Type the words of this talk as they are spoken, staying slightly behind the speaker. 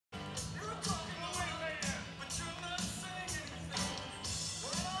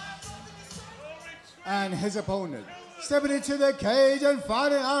And his opponent, stepping into the cage and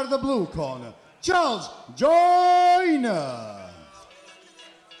fighting out of the blue corner, Charles Joyner.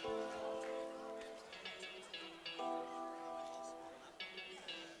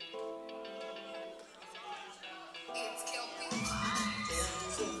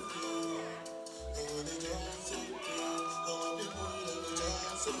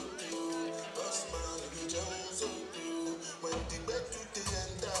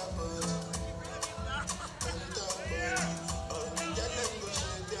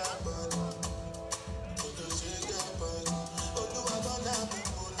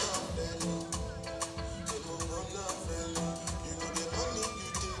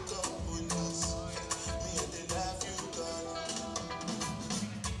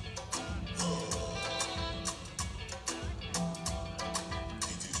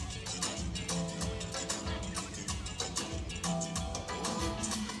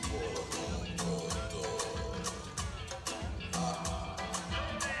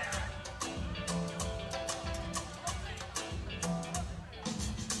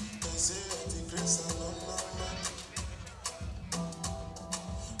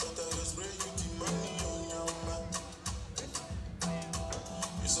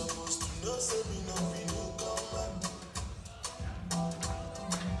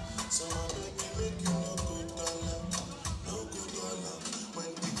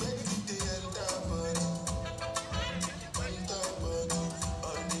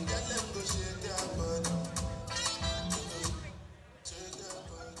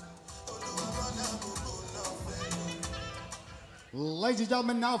 Ladies and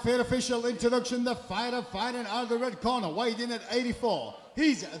gentlemen, now for your official introduction, the fighter fighting out of the red corner, weighed in at 84.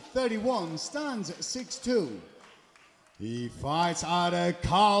 He's 31, stands 6'2". He fights out of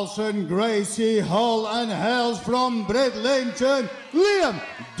Carlson, Gracie, Hull, and hails from Bridlington, Liam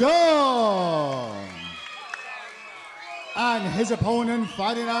Dunn. And his opponent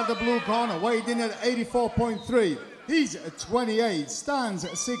fighting out of the blue corner, weighed in at 84.3. He's 28, stands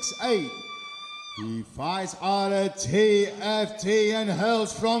 6'8". He fights out of TFT and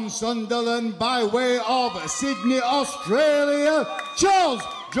hails from Sunderland by way of Sydney, Australia, Charles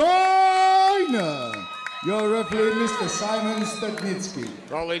Joyner. Your referee, Mr. Simon Stadnitsky.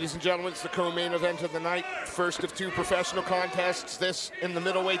 Well, ladies and gentlemen, it's the co-main event of the night. First of two professional contests, this in the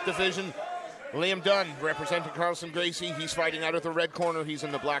middleweight division. Liam Dunn representing Carlson Gracie. He's fighting out of the red corner. He's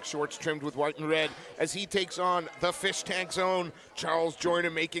in the black shorts trimmed with white and red as he takes on the Fish Tank Zone. Charles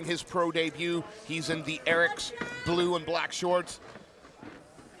Joyner making his pro debut. He's in the Eric's blue and black shorts.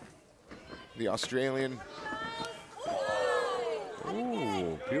 The Australian.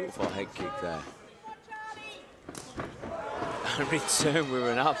 Ooh, beautiful head kick there. And return with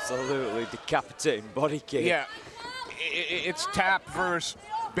an absolutely decapitating body kick. Yeah, it's tap versus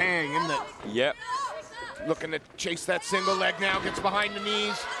bang, isn't it? Yep. Looking to chase that single leg now, gets behind the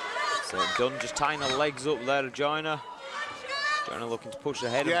knees. So Dunn just tying the legs up there to Joyner. Joyner looking to push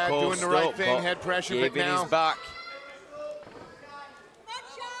ahead and post doing the right up, thing, head pressure, but giving now his back.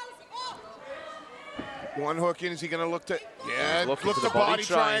 One hook in, is he going to look to, yeah, look for the body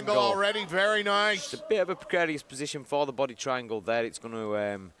triangle already, very nice. It's a bit of a precarious position for the body triangle there. It's going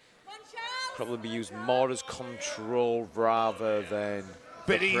to probably be used more as control rather than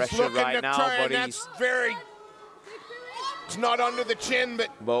but the he's pressure looking right to now. try, But that's very, it's not under the chin,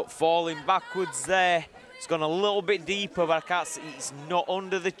 but falling backwards there. It's gone a little bit deeper, but I can't see, it's not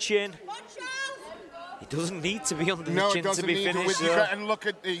under the chin. He doesn't need to be under the chin to be finished. And look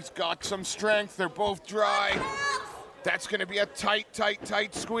at, he's got some strength. They're both dry. That's going to be a tight, tight,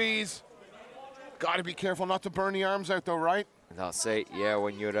 tight squeeze. Got to be careful not to burn the arms out, though, right? That's it. Yeah,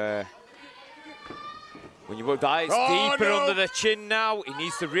 when you're that, it's deeper under the chin now. He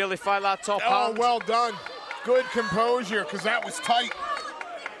needs to really fight that top hand. Oh, well done. Good composure, because that was tight.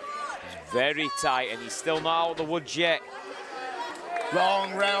 It's very tight, and he's still not out of the woods yet.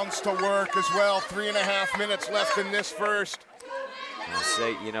 Long rounds to work as well. 3.5 minutes left in this first. I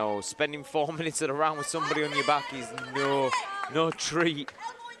say, you know, spending 4 minutes at a round with somebody on your back is no treat.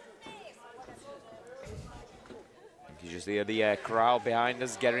 You just hear the crowd behind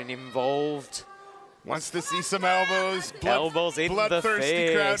us getting involved. Wants to see some elbows. Elbows in the face.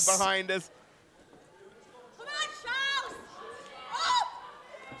 Bloodthirsty crowd behind us.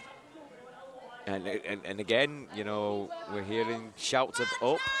 And again, you know, we're hearing shouts of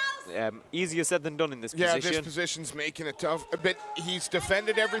up. Easier said than done in this position. Yeah, this position's making it tough. But he's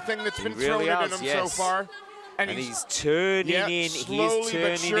defended everything that's been really thrown at him so far. And he's turning in. Slowly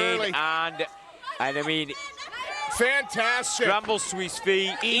he's turning in. And I mean, fantastic. Scrambles to his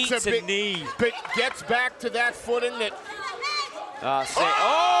feet, eats a knee. But gets back to that footing that... That's it.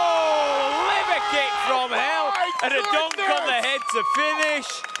 Oh, liver kick from hell. And a dunk on the head to finish.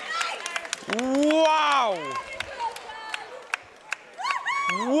 Wow.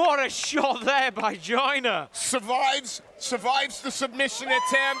 What a shot there by Joyner. Survives the submission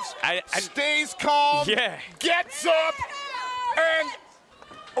attempt, stays calm, gets up, and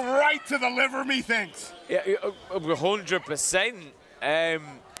right to the liver, methinks. Yeah, 100%.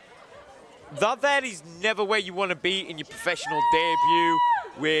 That there is never where you want to be in your professional debut,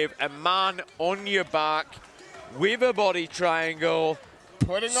 with a man on your back, with a body triangle.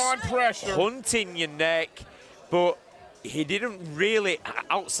 Putting on pressure. Hunting your neck, but he didn't really,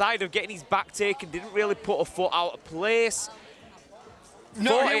 outside of getting his back taken, didn't really put a foot out of place.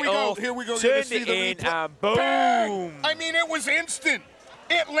 No, here we go. Turned it in and boom. Bang. I mean, it was instant.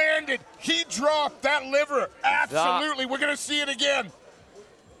 It landed. He dropped that liver. Absolutely. We're going to see it again.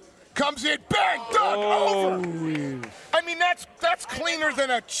 Comes in, bang, done, over. I mean, that's cleaner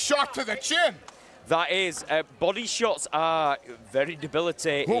than a shot to the chin. That is. Body shots are very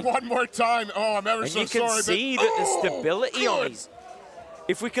debilitating. Well, one more time. Oh, I'm ever so sorry. And you can see that the stability on his.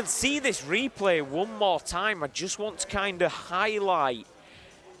 If we can see this replay one more time, I just want to kind of highlight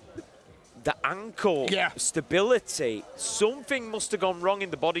the ankle stability. Something must have gone wrong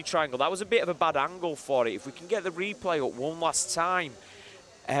in the body triangle. That was a bit of a bad angle for it. If we can get the replay up one last time,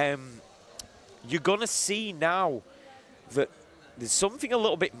 you're going to see now that there's something a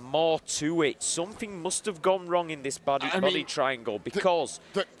little bit more to it. Something must have gone wrong in this body triangle, because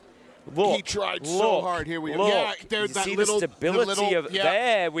look, he tried so hard. Here we go. Yeah, you see the stability of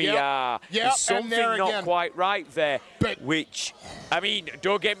there we are. There's something not quite right there. But, which, I mean,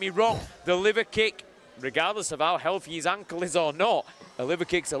 don't get me wrong, the liver kick, regardless of how healthy his ankle is or not, a liver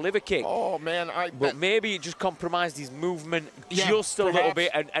kick's a liver kick. Oh, man. But maybe it just compromised his movement just a little bit.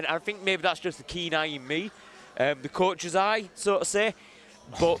 And I think maybe that's just the keen eye in me, the coach's eye, so to say.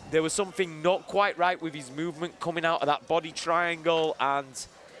 But there was something not quite right with his movement coming out of that body triangle. And,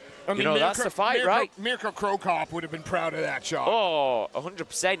 I mean, that's the fight, right? Mirko Krokop would have been proud of that shot. Oh,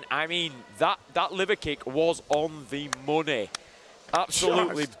 100%. I mean, that liver kick was on the money.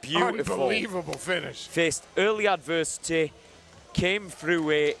 Absolutely just beautiful. Unbelievable finish. Faced early adversity, came through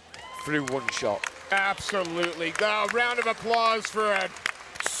it through one shot. Absolutely. A round of applause for a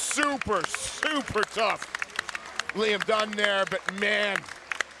super, super tough Liam Dunn there, but man.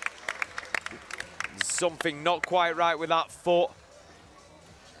 Something not quite right with that foot.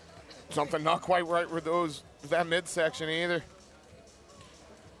 Something not quite right with that midsection either.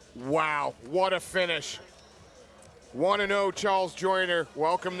 Wow, what a finish. 1-0 Charles Joyner,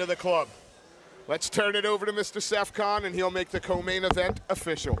 welcome to the club. Let's turn it over to Mr. Sefcon, and he'll make the co-main event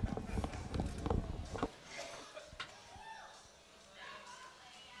official.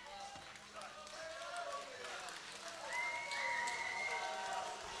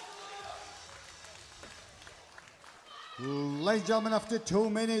 Ladies and gentlemen, after 2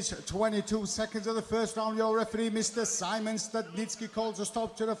 minutes, 22 seconds of the first round, your referee, Mr. Simon Stadnitsky, calls a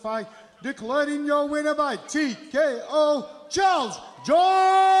stop to the fight, declaring your winner by TKO, Charles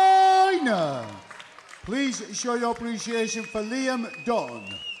Joyner. Please show your appreciation for Liam Dunn.